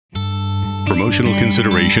Promotional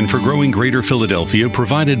consideration for growing Greater Philadelphia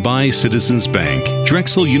provided by Citizens Bank,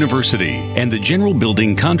 Drexel University, and the General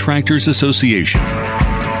Building Contractors Association.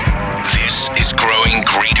 This is Growing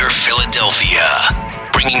Greater Philadelphia,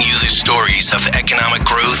 bringing you the stories of economic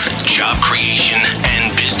growth, job creation,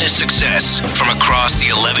 and business success from across the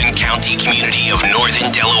 11-county community of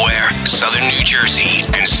northern Delaware, southern New Jersey,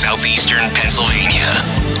 and southeastern Pennsylvania.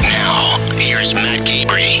 Now, here's Matt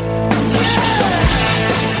Gabrey.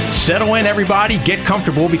 Settle in, everybody. Get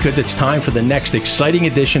comfortable because it's time for the next exciting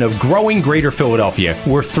edition of Growing Greater Philadelphia.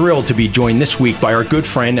 We're thrilled to be joined this week by our good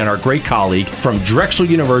friend and our great colleague from Drexel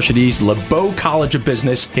University's LeBeau College of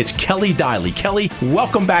Business. It's Kelly Diley. Kelly,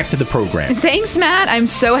 welcome back to the program. Thanks, Matt. I'm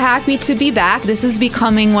so happy to be back. This is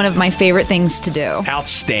becoming one of my favorite things to do.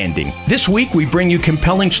 Outstanding. This week, we bring you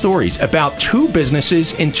compelling stories about two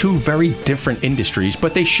businesses in two very different industries,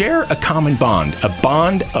 but they share a common bond, a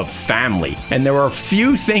bond of family. And there are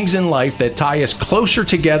few things in life that tie us closer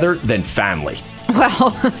together than family.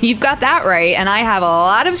 Well, you've got that right. And I have a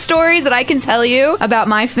lot of stories that I can tell you about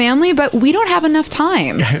my family, but we don't have enough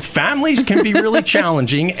time. Families can be really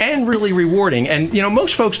challenging and really rewarding. And, you know,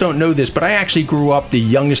 most folks don't know this, but I actually grew up the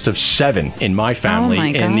youngest of 7 in my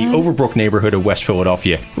family in the Overbrook neighborhood of West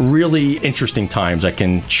Philadelphia. Really interesting times I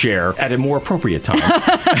can share at a more appropriate time.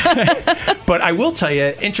 But I will tell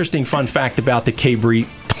you, interesting fun fact about the Cabri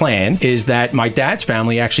clan is that my dad's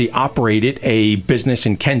family actually operated a business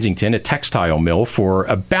in Kensington, a textile mill, for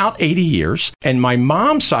about 80 years. And my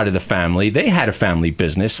mom's side of the family, they had a family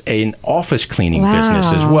business, an office cleaning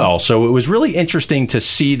business as well. So it was really interesting to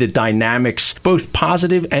see the dynamics, both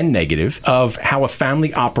positive and negative, of how a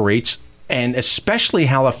family operates, and especially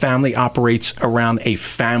how a family operates around a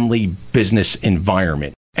family business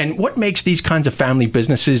environment. And what makes these kinds of family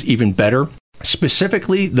businesses even better,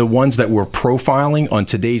 specifically the ones that we're profiling on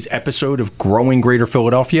today's episode of Growing Greater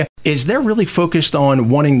Philadelphia, is they're really focused on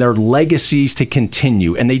wanting their legacies to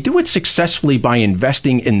continue. And they do it successfully by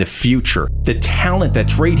investing in the future. The talent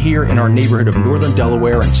that's right here in our neighborhood of northern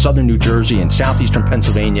Delaware and southern New Jersey and southeastern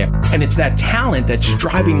Pennsylvania. And it's that talent that's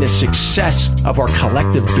driving the success of our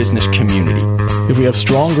collective business community. If we have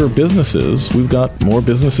stronger businesses, we've got more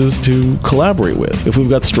businesses to collaborate with. If we've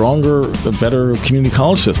got stronger, a better community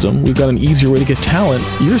college system, we've got an easier way to get talent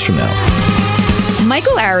years from now.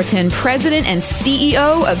 Michael Arreton, president and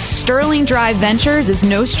CEO of Sterling Drive Ventures, is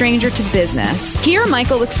no stranger to business. Here,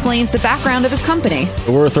 Michael explains the background of his company.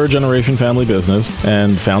 We're a third-generation family business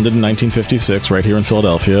and founded in 1956 right here in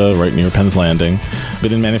Philadelphia, right near Penn's Landing.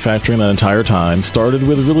 Been in manufacturing that entire time. Started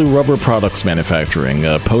with really rubber products manufacturing.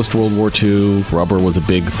 Post-World War II, rubber was a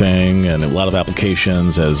big thing and a lot of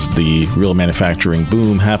applications as the real manufacturing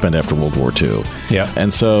boom happened after World War II. Yeah.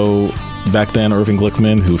 And so back then, Irving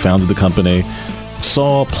Glickman, who founded the company,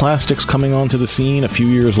 saw plastics coming onto the scene a few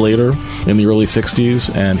years later in the early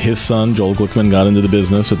 60s, and his son, Joel Glickman, got into the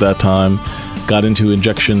business at that time, got into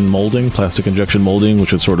injection molding, plastic injection molding,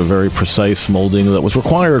 which was sort of very precise molding that was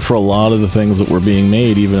required for a lot of the things that were being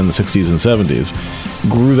made even in the 60s and 70s.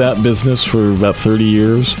 Grew that business for about 30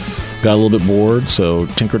 years. Got a little bit bored, so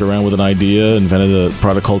tinkered around with an idea, invented a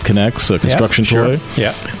product called Kinex, a construction toy.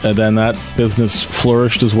 Yeah. And then that business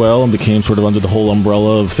flourished as well and became sort of under the whole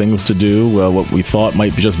umbrella of things to do. What we thought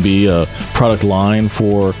might just be a product line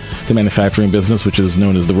for the manufacturing business, which is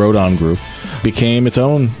known as the Rodon Group, became its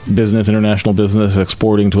own business, international business,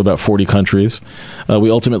 exporting to about 40 countries. We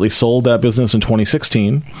ultimately sold that business in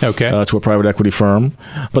 2016 to a private equity firm,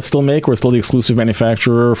 but we're still the exclusive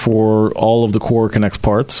manufacturer for all of the core Kinex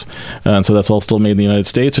parts. And so that's all still made in the United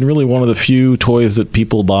States, and really one of the few toys that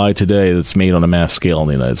people buy today that's made on a mass scale in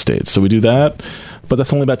the United States. So we do that, but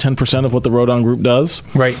that's only about 10% of what the Rodon Group does.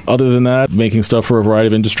 Right. Other than that, making stuff for a variety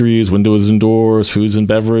of industries, windows and doors, foods and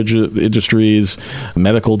beverage industries,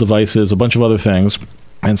 medical devices, a bunch of other things.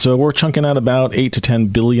 And so we're chunking out about 8 to 10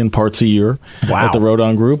 billion parts a year at the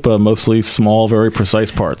Rodon Group, mostly small, very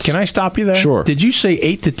precise parts. Can I stop you there? Sure. Did you say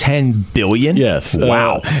 8 to 10 billion? Yes.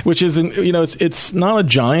 Wow. Which is, it's not a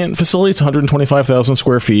giant facility. It's 125,000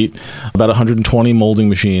 square feet, about 120 molding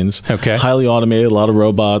machines. Okay. Highly automated, a lot of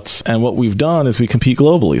robots. And what we've done is we compete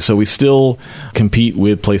globally. So we still compete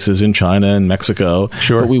with places in China and Mexico.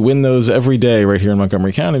 Sure. But we win those every day right here in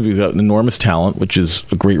Montgomery County. We've got enormous talent, which is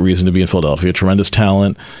a great reason to be in Philadelphia. Tremendous talent.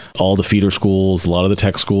 talent, all the feeder schools, a lot of the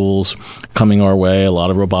tech schools coming our way, a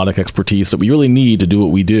lot of robotic expertise that we really need to do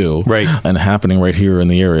what we do, right, and happening right here in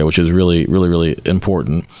the area, which is really, really, really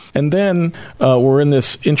important. And then we're in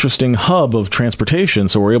this interesting hub of transportation,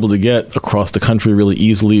 so we're able to get across the country really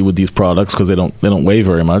easily with these products because they don't weigh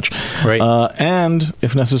very much. Right. And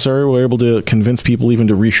if necessary, we're able to convince people even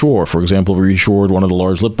to reshore. For example, we reshored one of the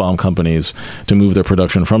large lip balm companies to move their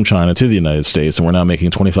production from China to the United States, and we're now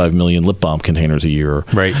making 25 million lip balm containers a year,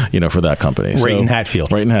 right, for that company. Right, in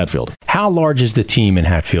Hatfield. Right in Hatfield. How large is the team in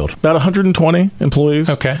Hatfield? About 120 employees.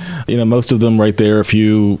 Okay. Most of them right there, a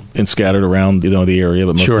few scattered around, the area,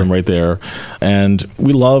 but most of them right there. And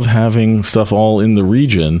we love having stuff all in the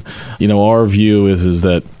region. Our view is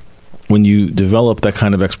that when you develop that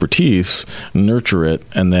kind of expertise, nurture it,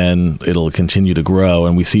 and then it'll continue to grow.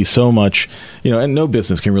 And we see so much, and no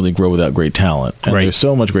business can really grow without great talent. And there's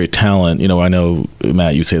so much great talent. I know,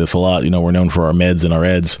 Matt, you say this a lot. We're known for our meds and our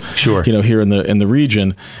eds. Sure. Here in the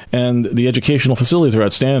region, and the educational facilities are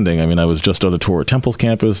outstanding. I was just on a tour at Temple's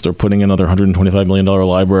campus. They're putting another $125 million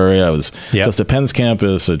library. I was just at Penn's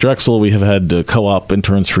campus. At Drexel, we have had co-op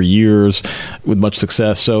interns for years with much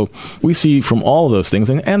success. So we see from all of those things,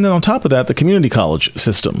 and then on top of that, the community college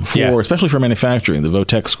system, especially for manufacturing, the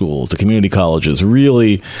Votech schools, the community colleges,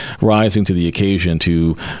 really rising to the occasion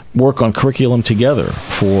to work on curriculum together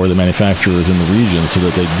for the manufacturers in the region so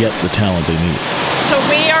that they get the talent they need. So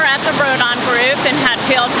we are at the Rodon Group in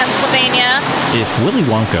Hatfield, Pennsylvania. If Willy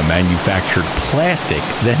Wonka manufactured plastic,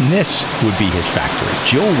 then this would be his factory.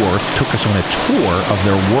 Jill Worth took us on a tour of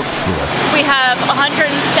their work floor. We have 117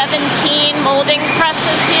 molding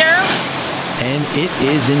presses here. And it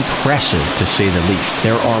is impressive, to say the least.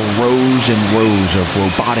 There are rows and rows of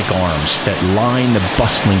robotic arms that line the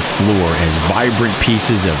bustling floor as vibrant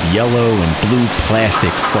pieces of yellow and blue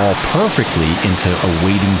plastic fall perfectly into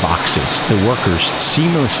awaiting boxes. The workers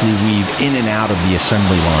seamlessly weave in and out of the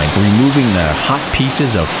assembly line, removing the hot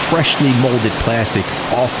pieces of freshly molded plastic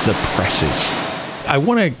off the presses. I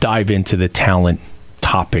want to dive into the talent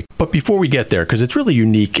topic, but before we get there, because it's really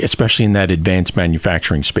unique, especially in that advanced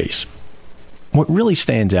manufacturing space, what really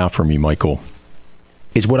stands out for me, Michael,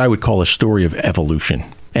 is what I would call a story of evolution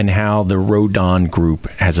and how the Rodon Group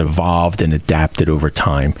has evolved and adapted over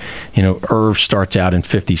time. Irv starts out in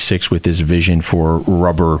 56 with this vision for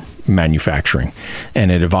rubber manufacturing, and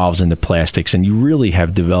it evolves into plastics, and you really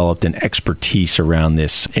have developed an expertise around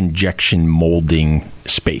this injection molding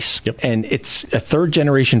space. Yep. And it's a third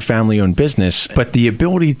generation family owned business, but the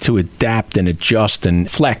ability to adapt and adjust and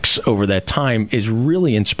flex over that time is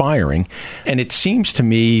really inspiring. And it seems to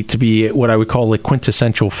me to be what I would call a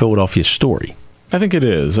quintessential Philadelphia story. I think it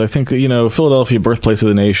is. I think, Philadelphia, birthplace of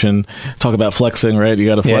the nation, talk about flexing, right? You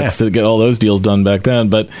got to flex to get all those deals done back then.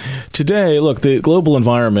 But today, look, the global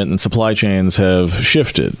environment and supply chains have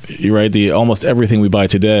shifted. You're right. Almost everything we buy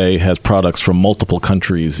today has products from multiple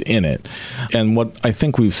countries in it. And what I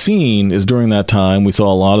think we've seen is during that time, we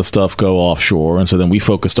saw a lot of stuff go offshore. And so then we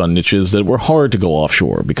focused on niches that were hard to go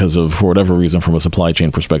offshore because of, for whatever reason, from a supply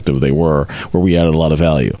chain perspective, they were, where we added a lot of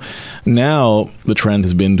value. Now, the trend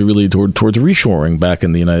has been to really towards reshoring back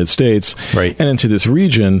in the United States and into this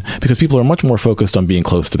region, because people are much more focused on being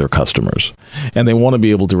close to their customers. And they want to be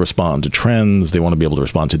able to respond to trends. They want to be able to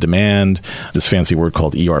respond to demand. This fancy word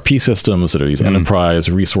called ERP systems that are these enterprise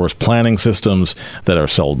resource planning systems that are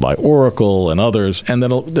sold by Oracle and others, and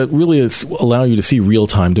that really allow you to see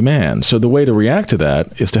real-time demand. So the way to react to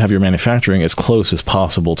that is to have your manufacturing as close as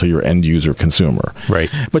possible to your end user consumer. Right.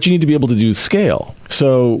 But you need to be able to do scale.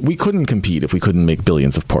 So we couldn't compete if we couldn't make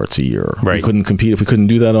billions of parts a year. Right. We couldn't compete if we couldn't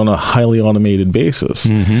do that on a highly automated basis.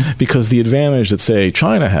 Because the advantage that, say,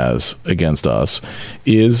 China has against us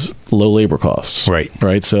is low labor costs.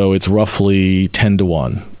 Right. So it's roughly 10 to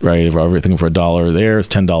 1. Right. If everything for $1 there is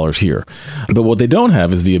 $10 here. But what they don't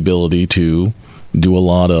have is the ability to do a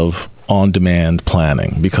lot of on-demand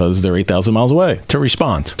planning because they're 8,000 miles away. To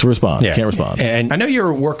respond. Yeah. Can't respond. And I know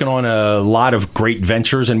you're working on a lot of great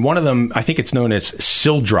ventures, and one of them, I think it's known as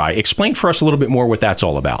Sil-Dry. Explain for us a little bit more what that's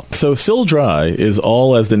all about. So Sil-Dry is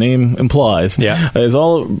all, as the name implies, is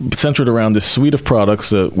all centered around this suite of products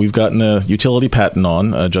that we've gotten a utility patent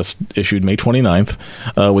on, just issued May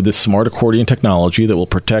 29th, with this smart accordion technology that will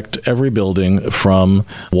protect every building from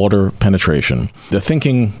water penetration. The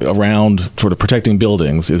thinking around sort of protecting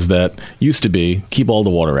buildings is that used to be keep all the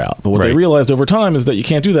water out. But what they realized over time is that you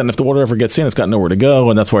can't do that. And if the water ever gets in, it's got nowhere to go.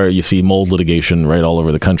 And that's why you see mold litigation right all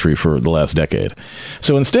over the country for the last decade.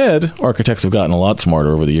 So instead, architects have gotten a lot smarter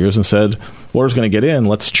over the years and said, water's going to get in,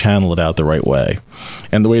 let's channel it out the right way.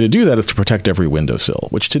 And the way to do that is to protect every windowsill,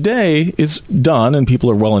 which today is done, and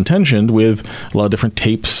people are well-intentioned with a lot of different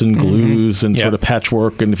tapes and glues and sort of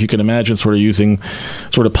patchwork. And if you can imagine sort of using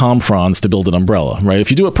sort of palm fronds to build an umbrella, right?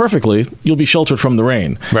 If you do it perfectly, you'll be sheltered from the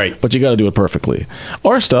rain. Right. But you got to do it perfectly.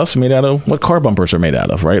 Our stuff's made out of what car bumpers are made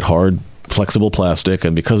out of, right? Hard, flexible plastic,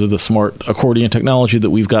 and because of the smart accordion technology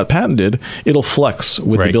that we've got patented, it'll flex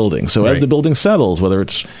with the building. So as the building settles, whether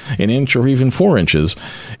it's an inch or even 4 inches,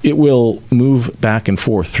 it will move back and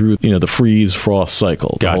forth through the freeze-frost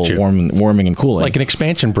cycle, the whole warming and cooling. Like an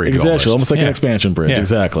expansion bridge. Exactly, almost like an expansion bridge,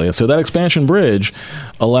 exactly. And so that expansion bridge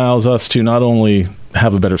allows us to not only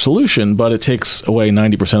have a better solution, but it takes away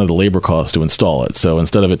 90% of the labor cost to install it. So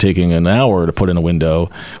instead of it taking an hour to put in a window,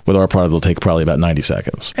 with our product, it'll take probably about 90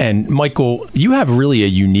 seconds. And Michael, you have really a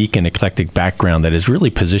unique and eclectic background that has really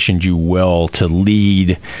positioned you well to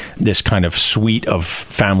lead this kind of suite of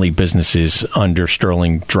family businesses under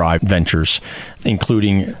Sterling Drive Ventures,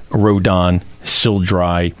 including Rodon,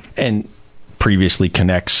 Sill-Dry, and previously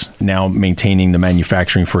Connex, now maintaining the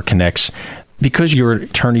manufacturing for Connex. Because you're an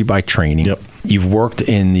attorney by training, you've worked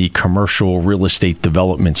in the commercial real estate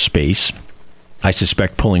development space. I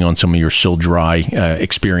suspect pulling on some of your Sill-Dry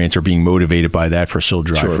experience or being motivated by that for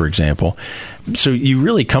Sill-Dry, for example. So you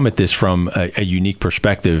really come at this from a unique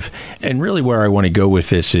perspective. And really where I want to go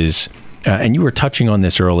with this is, and you were touching on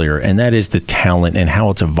this earlier, and that is the talent and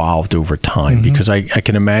how it's evolved over time. Because I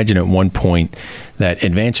can imagine at one point that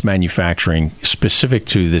advanced manufacturing, specific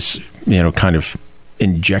to this, kind of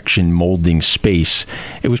injection molding space,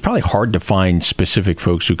 it was probably hard to find specific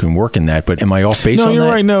folks who can work in that. But am I off base on that? No,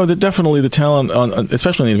 you're right. No, that definitely the talent,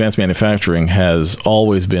 especially in advanced manufacturing, has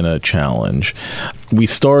always been a challenge. We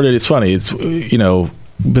started, it's funny, it's,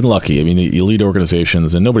 been lucky. I mean, you lead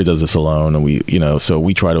organizations, and nobody does this alone. And so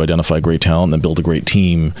we try to identify great talent and build a great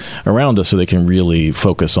team around us so they can really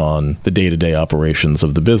focus on the day-to-day operations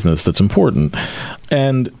of the business that's important.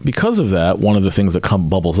 And because of that, one of the things that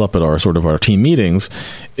bubbles up at our team meetings,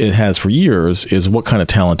 it has for years, is what kind of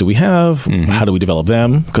talent do we have? How do we develop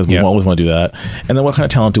them? Because we always want to do that. And then what kind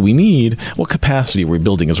of talent do we need? What capacity are we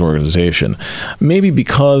building as an organization? Maybe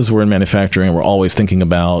because we're in manufacturing and we're always thinking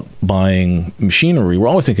about buying machinery,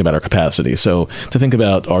 we're always thinking about our capacity. So to think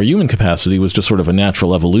about our human capacity was just sort of a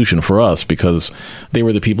natural evolution for us, because they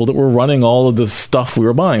were the people that were running all of the stuff we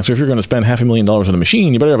were buying. So if you're going to spend $500,000 on a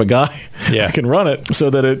machine, you better have a guy that can run it, so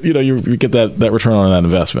that you get that return on that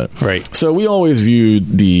investment. Right. So we always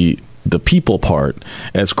viewed the people part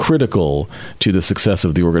as critical to the success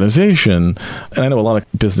of the organization. And I know a lot of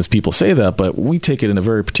business people say that, but we take it in a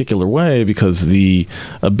very particular way, because the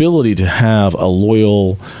ability to have a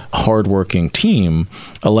loyal, hardworking team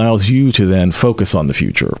allows you to then focus on the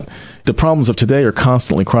future. The problems of today are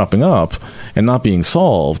constantly cropping up and not being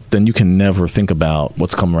solved, then you can never think about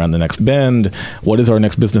what's coming around the next bend. What is our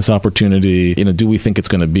next business opportunity? Do we think it's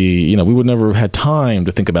going to be, we would never have had time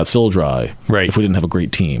to think about Sill-Dry if we didn't have a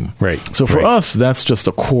great team. Right. So for us, that's just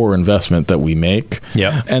a core investment that we make.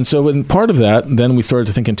 Yeah. And so in part of that, then we started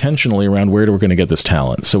to think intentionally around where we're going to get this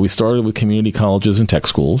talent. So we started with community colleges and tech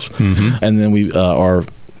schools. And then we our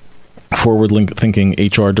forward-thinking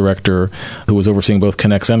HR director, who was overseeing both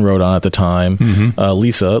Connex and Rodon at the time,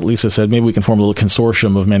 Lisa said, maybe we can form a little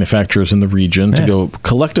consortium of manufacturers in the region to go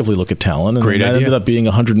collectively look at talent. And that ended up being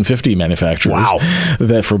 150 manufacturers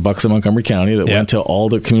that for Bucks and Montgomery County that went to all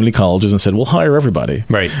the community colleges and said, we'll hire everybody.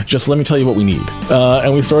 Right. Just let me tell you what we need.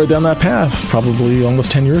 And we started down that path probably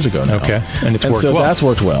almost 10 years ago now. Okay. And it's worked well. So that's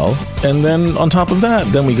worked well. And then on top of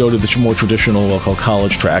that, then we go to the more traditional, we'll call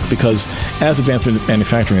college track, because as advanced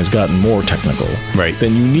manufacturing has gotten more technical,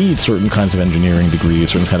 then you need certain kinds of engineering degrees,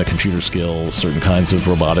 certain kind of computer skills, certain kinds of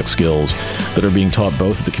robotic skills that are being taught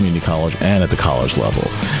both at the community college and at the college level.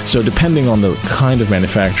 So depending on the kind of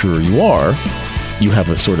manufacturer you are, you have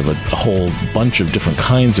a whole bunch of different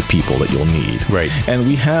kinds of people that you'll need. Right. And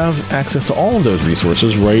we have access to all of those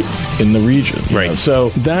resources right in the region. Right. So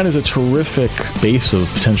that is a terrific base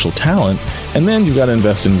of potential talent. And then you've got to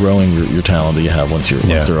invest in growing your talent that you have once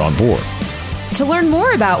they're on board. To learn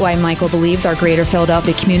more about why Michael believes our greater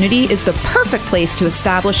Philadelphia community is the perfect place to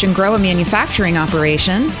establish and grow a manufacturing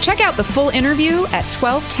operation, check out the full interview at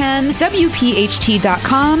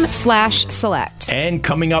 1210wpht.com/select. And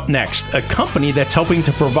coming up next, a company that's helping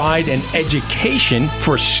to provide an education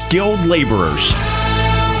for skilled laborers.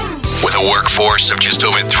 With a workforce of just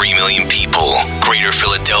over 3 million people, Greater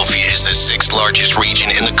Philadelphia is the 6th largest region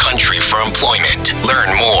in the country for employment. Learn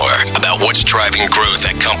more about what's driving growth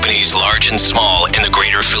at companies large and small in the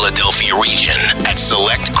Greater Philadelphia region at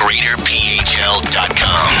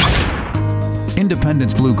selectgreaterphl.com.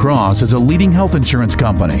 Independence Blue Cross is a leading health insurance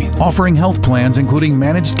company offering health plans including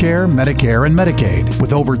managed care, Medicare, and Medicaid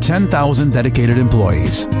with over 10,000 dedicated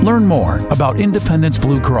employees. Learn more about Independence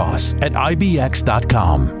Blue Cross at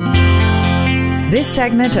ibx.com. This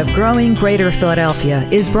segment of Growing Greater Philadelphia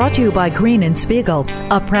is brought to you by Green & Spiegel,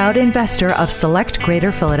 a proud investor of Select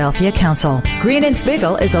Greater Philadelphia Council. Green &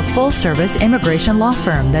 Spiegel is a full-service immigration law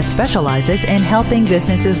firm that specializes in helping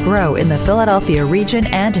businesses grow in the Philadelphia region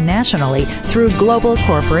and nationally through global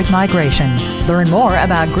corporate migration. Learn more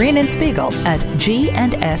about Green & Spiegel at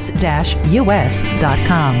gns-us.com.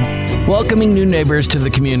 Welcoming new neighbors to the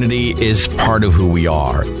community is part of who we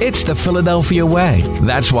are. It's the Philadelphia way.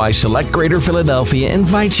 That's why Select Greater Philadelphia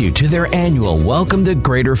invites you to their annual Welcome to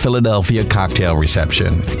Greater Philadelphia cocktail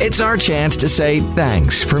reception. It's our chance to say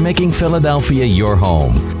thanks for making Philadelphia your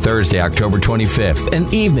home. Thursday, October 25th,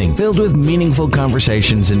 an evening filled with meaningful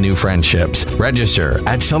conversations and new friendships. Register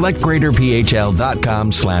at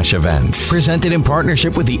selectgreaterphl.com/events. Presented in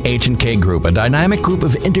partnership with the H&K Group, a dynamic group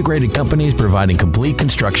of integrated companies providing complete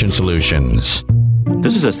construction solutions.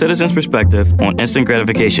 This is a citizen's perspective on instant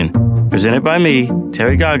gratification. Presented by me,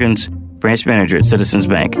 Terry Goggins, branch manager at Citizens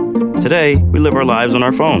Bank. Today, we live our lives on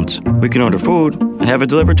our phones. We can order food and have it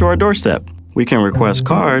delivered to our doorstep. We can request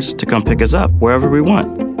cars to come pick us up wherever we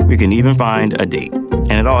want. We can even find a date.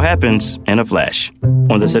 And it all happens in a flash.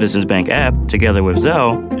 On the Citizens Bank app, together with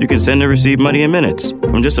Zelle, you can send and receive money in minutes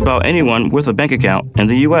from just about anyone with a bank account in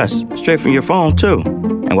the U.S., straight from your phone, too.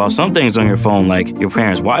 And while some things on your phone, like your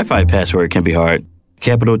parents' Wi-Fi password, can be hard,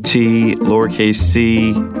 capital T, lowercase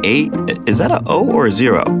c, 8, is that an O or a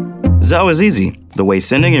 0? Zelle is easy, the way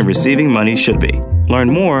sending and receiving money should be. Learn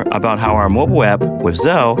more about how our mobile app with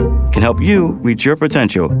Zelle can help you reach your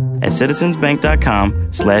potential at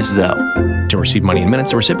citizensbank.com/Zelle. To receive money in minutes,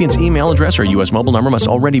 the recipient's email address or U.S. mobile number must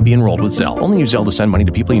already be enrolled with Zelle. Only use Zelle to send money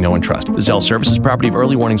to people you know and trust. The Zelle service is property of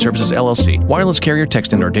Early Warning Services, LLC. Wireless carrier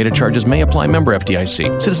text and or data charges may apply. Member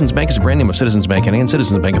FDIC. Citizens Bank is a brand name of Citizens Bank and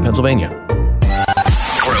Citizens Bank of Pennsylvania.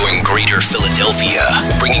 Growing Greater Philadelphia,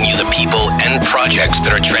 bringing you the people and projects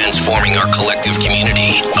that are transforming our collective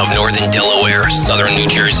community of northern Delaware, southern New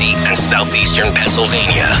Jersey, and southeastern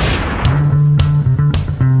Pennsylvania.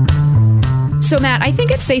 So, Matt, I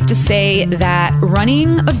think it's safe to say that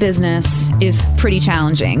running a business is pretty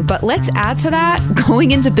challenging. But let's add to that,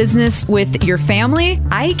 going into business with your family,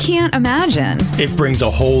 I can't imagine. It brings a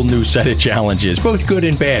whole new set of challenges, both good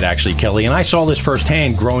and bad, actually, Kelly. And I saw this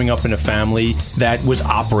firsthand growing up in a family that was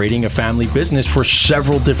operating a family business for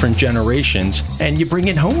several different generations. And you bring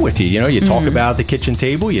it home with you. You know, you talk about the kitchen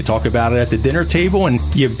table, you talk about it at the dinner table, and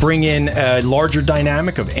you bring in a larger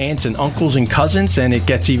dynamic of aunts and uncles and cousins, and it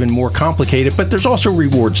gets even more complicated. But there's also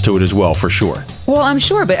rewards to it as well, for sure. Well, I'm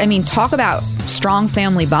sure, but I mean, talk about strong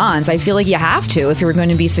family bonds. I feel like you have to if you're going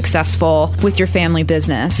to be successful with your family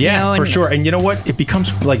business. Yeah, you know? For sure. And you know what? It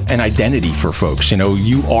becomes like an identity for folks. You know,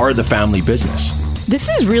 you are the family business. This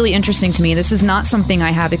is really interesting to me. This is not something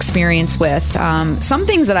I have experience with. Some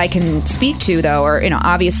things that I can speak to, though, are, you know,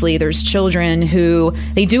 obviously there's children who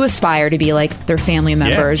they do aspire to be like their family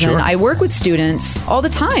members. Yeah, sure. And I work with students all the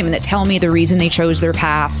time that tell me the reason they chose their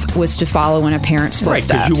path was to follow in a parent's footsteps.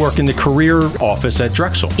 Right, because you work in the career office at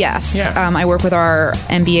Drexel. Yes. Yeah. I work with our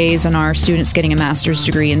MBAs and our students getting a master's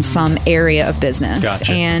degree in some area of business.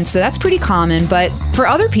 Gotcha. And so that's pretty common. But for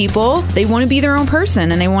other people, they want to be their own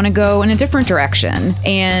person and they want to go in a different direction.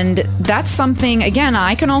 And that's something, again,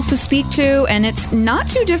 I can also speak to, and it's not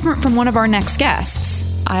too different from one of our next guests.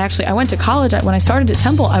 I went to college. When I started at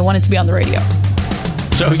Temple, I wanted to be on the radio.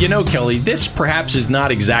 So, you know, Kelly, this perhaps is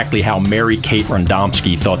not exactly how Mary Kate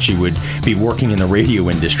Rondomski thought she would be working in the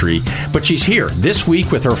radio industry, but she's here this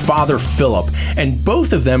week with her father, Philip, and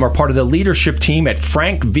both of them are part of the leadership team at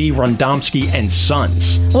Frank V. Rondomski and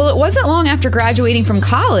Sons. Well, it wasn't long after graduating from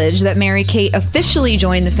college that Mary Kate officially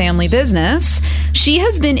joined the family business. She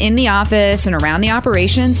has been in the office and around the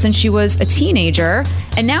operations since she was a teenager,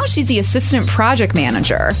 and now she's the assistant project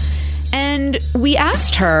manager. And we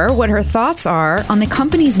asked her what her thoughts are on the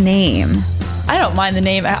company's name. I don't mind the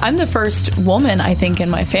name. I'm the first woman, I think, in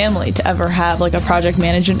my family to ever have like a project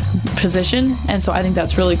management position. And so I think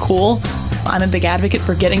that's really cool. I'm a big advocate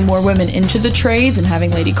for getting more women into the trades and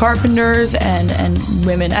having lady carpenters and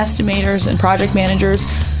women estimators and project managers.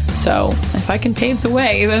 So if I can pave the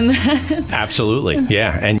way, then... Absolutely,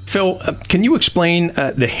 yeah. And Phil, can you explain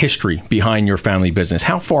the history behind your family business?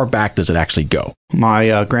 How far back does it actually go?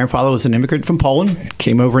 My grandfather was an immigrant from Poland,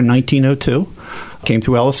 came over in 1902. Came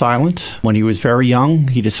through Ellis Island. When he was very young,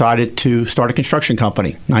 he decided to start a construction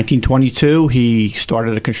company. 1922, he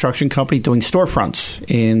started a construction company doing storefronts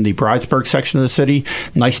in the Bridesburg section of the city,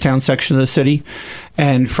 Nicetown section of the city.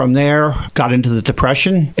 And from there, got into the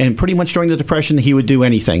Depression. And pretty much during the Depression, he would do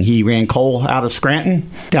anything. He ran coal out of Scranton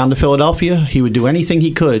down to Philadelphia. He would do anything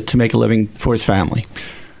he could to make a living for his family.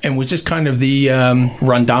 And was this kind of the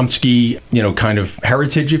Rondomsky, kind of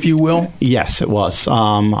heritage, if you will? Yes, it was.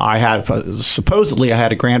 I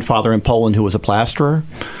had a grandfather in Poland who was a plasterer.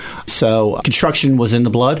 So construction was in the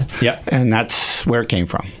blood. Yeah. And that's where it came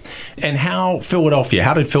from. And how did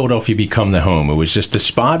Philadelphia become the home? It was just the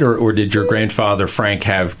spot, or did your grandfather, Frank,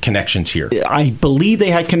 have connections here? I believe they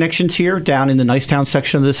had connections here down in the Nicetown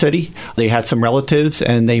section of the city. They had some relatives,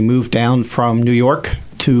 and they moved down from New York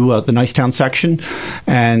to the Nicetown section,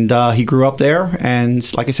 and he grew up there,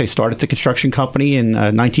 and like I say, started the construction company in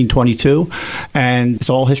 1922, and it's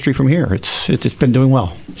all history from here. It's been doing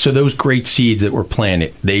well. So those great seeds that were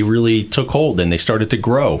planted, they really took hold and they started to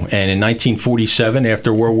grow. And in 1947,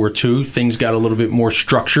 after World War II, things got a little bit more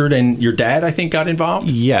structured, and your dad, I think, got involved?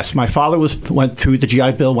 Yes. My father went through the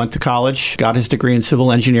GI Bill, went to college, got his degree in civil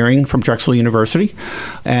engineering from Drexel University,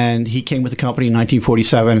 and he came with the company in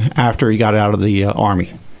 1947 after he got out of the Army.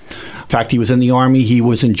 In fact, he was in the Army. He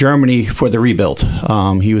was in Germany for the rebuild.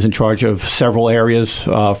 He was in charge of several areas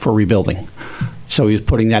for rebuilding. So he was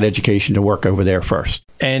putting that education to work over there first.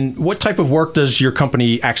 And what type of work does your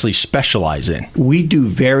company actually specialize in? We do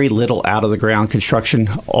very little out-of-the-ground construction.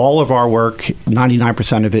 All of our work,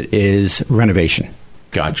 99% of it, is renovation.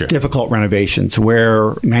 Gotcha. Difficult renovations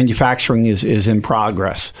where manufacturing is in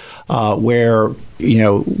progress, where,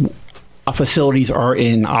 facilities are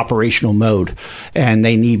in operational mode and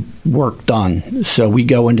they need work done. So we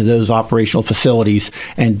go into those operational facilities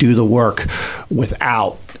and do the work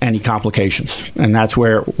without any complications. And that's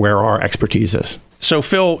where our expertise is. So,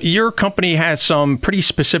 Phil, your company has some pretty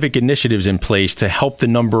specific initiatives in place to help the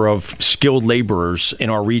number of skilled laborers in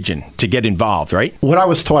our region to get involved, right? What I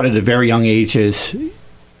was taught at a very young age is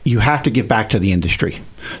you have to give back to the industry.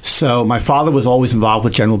 So my father was always involved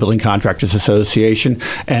with General Building Contractors Association,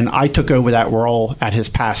 and I took over that role at his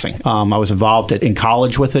passing. I was involved in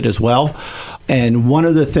college with it as well. And one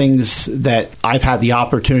of the things that I've had the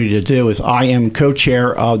opportunity to do is I am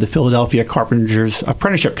co-chair of the Philadelphia Carpenters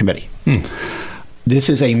Apprenticeship Committee. This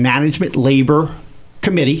is a management labor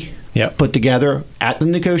committee put together at the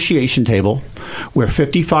negotiation table where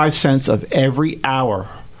 55 cents of every hour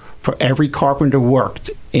for every carpenter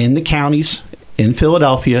worked in the counties in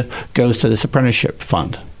Philadelphia goes to this apprenticeship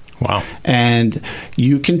fund. Wow. And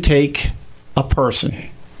you can take a person,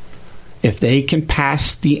 if they can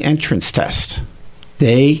pass the entrance test,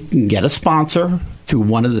 they can get a sponsor through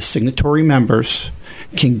one of the signatory members,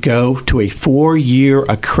 can go to a 4-year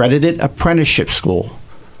accredited apprenticeship school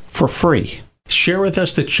for free. Share with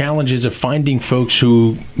us the challenges of finding folks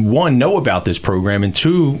who, one, know about this program, and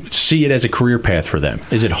two, see it as a career path for them.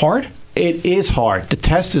 Is it hard? It is hard. The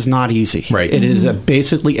test is not easy. Right. It is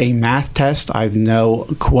basically a math test. I know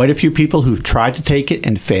quite a few people who've tried to take it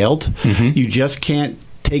and failed. Mm-hmm. You just can't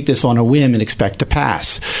take this on a whim and expect to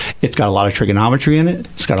pass. It's got a lot of trigonometry in it.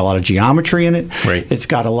 It's got a lot of geometry in it. Right. It's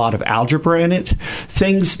got a lot of algebra in it.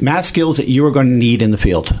 Math skills that you are going to need in the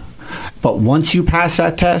field. But once you pass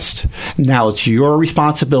that test, now it's your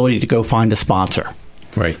responsibility to go find a sponsor.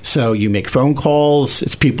 Right. So you make phone calls.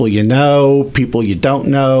 It's people you know, people you don't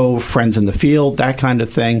know, friends in the field, that kind of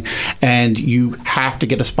thing. And you have to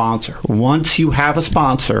get a sponsor. Once you have a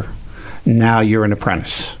sponsor, now you're an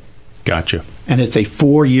apprentice. Gotcha. And it's a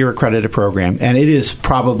 4-year accredited program. And it is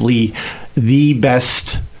probably the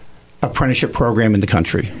best apprenticeship program in the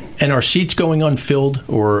country. And are seats going unfilled,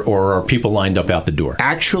 or are people lined up out the door?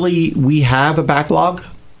 Actually, we have a backlog.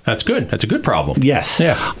 That's good. That's a good problem. Yes.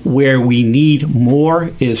 Yeah. Where we need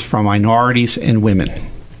more is from minorities and women.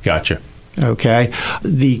 Gotcha. Okay.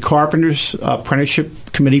 The Carpenters Apprenticeship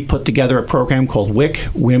Committee put together a program called WIC,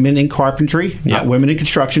 Women in Carpentry, not Women in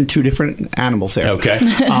Construction, two different animals there. Okay.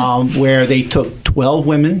 Where they took 12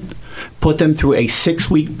 women, put them through a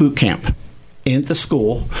 6-week boot camp in the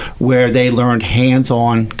school where they learned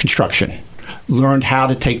hands-on construction, learned how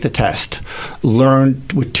to take the test, were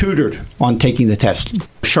tutored on taking the test,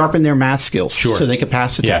 sharpened their math skills so they could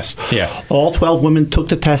pass the test. Yeah. All 12 women took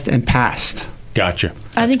the test and passed. Gotcha.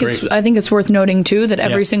 I think it's worth noting too that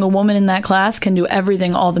every single woman in that class can do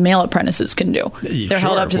everything all the male apprentices can do. They're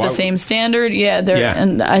held up to the same standard.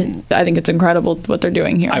 And I think it's incredible what they're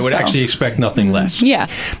doing here. I would actually expect nothing less. Yeah.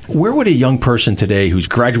 Where would a young person today who's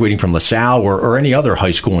graduating from LaSalle or any other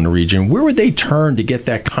high school in the region, where would they turn to get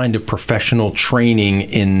that kind of professional training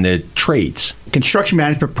in the trades? construction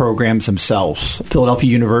management programs themselves, Philadelphia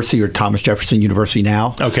University or Thomas Jefferson University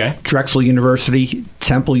now. Okay. Drexel University,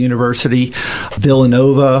 Temple University,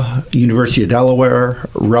 Villanova, University of Delaware,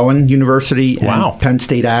 Rowan University, and Penn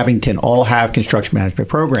State Abington all have construction management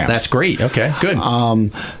programs. That's great. Okay, good.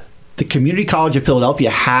 The Community College of Philadelphia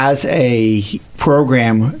has a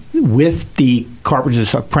program with the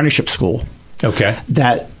Carpenters Apprenticeship School. Okay.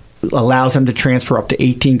 That allows them to transfer up to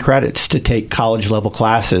 18 credits to take college-level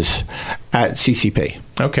classes at CCP.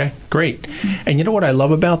 Okay, great. And you know what I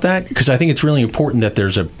love about that? Because I think it's really important that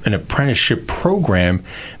there's an apprenticeship program.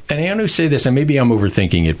 And I only say this, and maybe I'm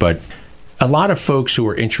overthinking it, but a lot of folks who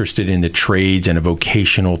are interested in the trades and a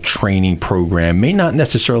vocational training program may not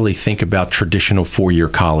necessarily think about traditional four-year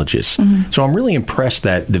colleges. Mm-hmm. So I'm really impressed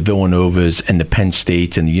that the Villanovas and the Penn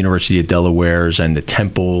States and the University of Delaware's and the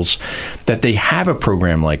Temples, that they have a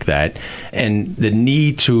program like that, and the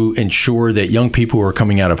need to ensure that young people who are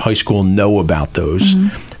coming out of high school know about those.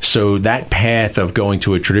 Mm-hmm. So that path of going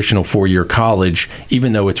to a traditional four-year college,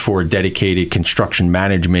 even though it's for a dedicated construction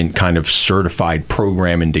management kind of certified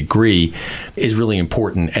program and degree, is really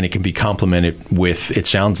important, and it can be complemented with, it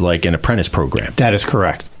sounds like, an apprentice program. That is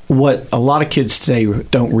correct. What a lot of kids today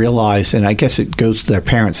don't realize, and I guess it goes to their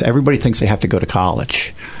parents, everybody thinks they have to go to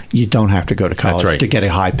college. You don't have to go to college to get a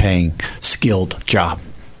high-paying, skilled job.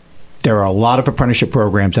 There are a lot of apprenticeship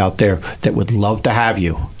programs out there that would love to have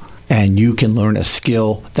you, and you can learn a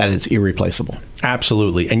skill that is irreplaceable.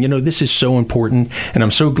 Absolutely. And, you know, this is so important. And I'm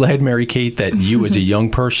so glad, Mary Kate, that you as a young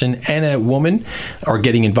person and a woman are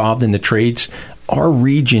getting involved in the trades. Our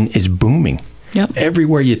region is booming. Yep.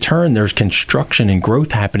 Everywhere you turn, there's construction and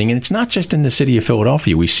growth happening. And it's not just in the city of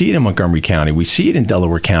Philadelphia. We see it in Montgomery County. We see it in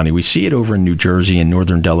Delaware County. We see it over in New Jersey and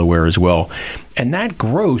northern Delaware as well. And that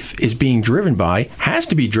growth is being driven by, has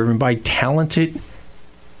to be driven by talented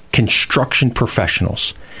construction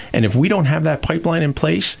professionals. And if we don't have that pipeline in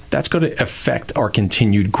place, that's going to affect our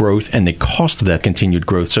continued growth and the cost of that continued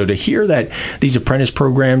growth. So to hear that these apprentice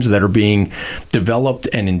programs that are being developed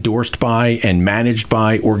and endorsed by and managed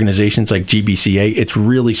by organizations like GBCA, it's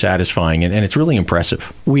really satisfying and it's really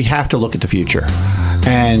impressive. We have to look at the future.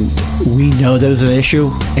 And we know there's an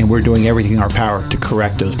issue, and we're doing everything in our power to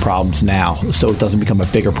correct those problems now so it doesn't become a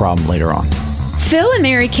bigger problem later on. Phil and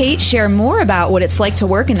Mary Kate share more about what it's like to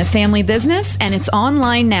work in the family business, and it's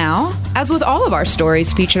online now. As with all of our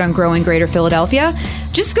stories featured on Growing Greater Philadelphia,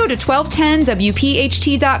 just go to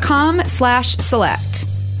 1210wpht.com/select.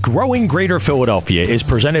 Growing Greater Philadelphia is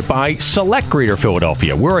presented by Select Greater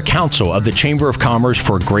Philadelphia. We're a council of the Chamber of Commerce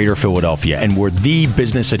for Greater Philadelphia, and we're the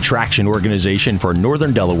business attraction organization for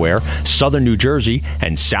Northern Delaware, Southern New Jersey,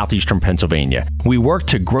 and Southeastern Pennsylvania. We work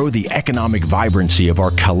to grow the economic vibrancy of our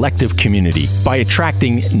collective community by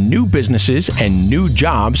attracting new businesses and new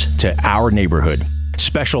jobs to our neighborhood.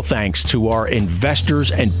 Special thanks to our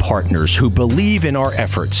investors and partners who believe in our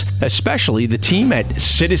efforts, especially the team at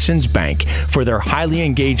Citizens Bank for their highly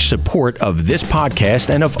engaged support of this podcast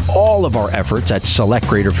and of all of our efforts at Select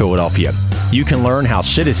Greater Philadelphia. You can learn how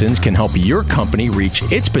Citizens can help your company reach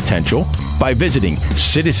its potential by visiting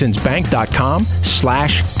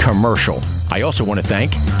citizensbank.com/commercial. I also want to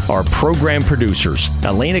thank our program producers,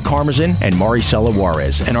 Elena Carmazin and Maricela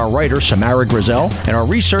Juarez, and our writer, Samara Grizel, and our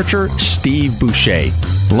researcher, Steve Boucher.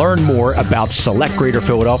 Learn more about Select Greater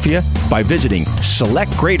Philadelphia by visiting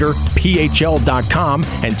selectgreaterphl.com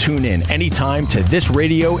and tune in anytime to this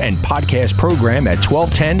radio and podcast program at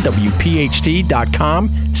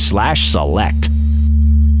 1210wpht.com/select.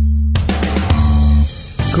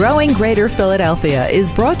 Growing Greater Philadelphia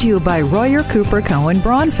is brought to you by Royer Cooper Cohen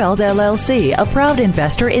Braunfeld LLC, a proud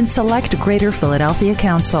investor in Select Greater Philadelphia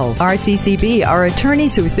Council. RCCB are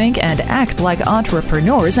attorneys who think and act like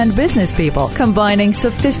entrepreneurs and business people, combining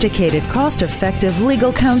sophisticated, cost-effective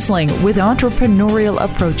legal counseling with entrepreneurial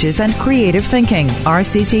approaches and creative thinking.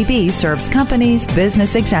 RCCB serves companies,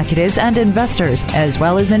 business executives, and investors, as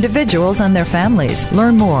well as individuals and their families.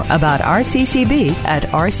 Learn more about RCCB at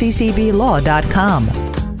rccblaw.com.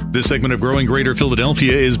 This segment of Growing Greater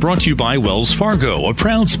Philadelphia is brought to you by Wells Fargo, a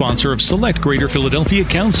proud sponsor of Select Greater Philadelphia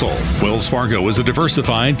Council. Wells Fargo is a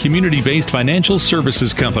diversified, community-based financial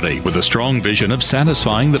services company with a strong vision of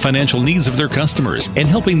satisfying the financial needs of their customers and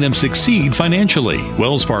helping them succeed financially.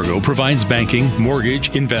 Wells Fargo provides banking,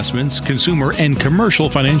 mortgage, investments, consumer, and commercial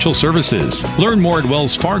financial services. Learn more at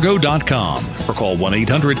wellsfargo.com or call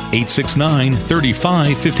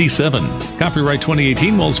 1-800-869-3557. Copyright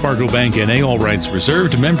 2018 Wells Fargo Bank N.A. All rights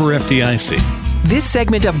reserved. Member FDIC. This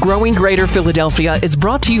segment of Growing Greater Philadelphia is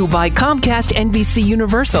brought to you by Comcast NBC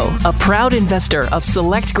Universal, a proud investor of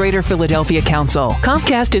Select Greater Philadelphia Council.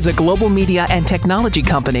 Comcast is a global media and technology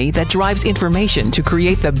company that drives information to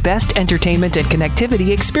create the best entertainment and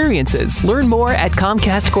connectivity experiences. Learn more at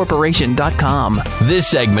ComcastCorporation.com. This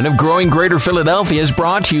segment of Growing Greater Philadelphia is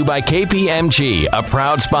brought to you by KPMG, a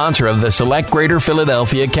proud sponsor of the Select Greater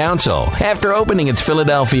Philadelphia Council. After opening its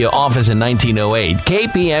Philadelphia office in 1908,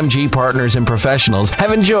 KPMG partners and professionals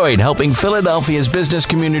have enjoyed helping Philadelphia's business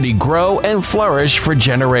community grow and flourish for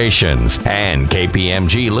generations. And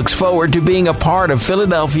KPMG looks forward to being a part of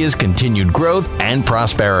Philadelphia's continued growth and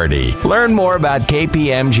prosperity. Learn more about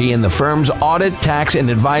KPMG and the firm's audit, tax, and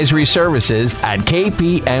advisory services at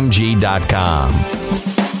kpmg.com.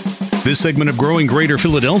 This segment of Growing Greater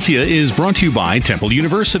Philadelphia is brought to you by Temple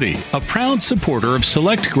University, a proud supporter of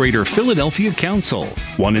Select Greater Philadelphia Council.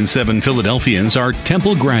 1 in 7 Philadelphians are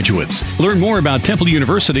Temple graduates. Learn more about Temple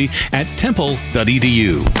University at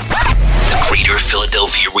temple.edu. The Greater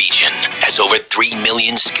Philadelphia region has over 3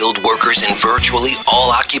 million skilled workers in virtually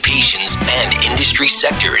all occupations and industry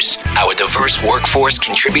sectors. Our diverse workforce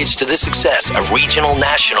contributes to the success of regional,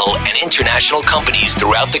 national, and international companies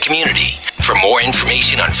throughout the community. For more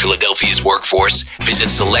information on Philadelphia's workforce, visit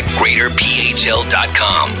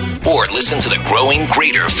selectgreaterphl.com or listen to the Growing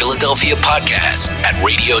Greater Philadelphia podcast at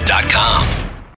radio.com.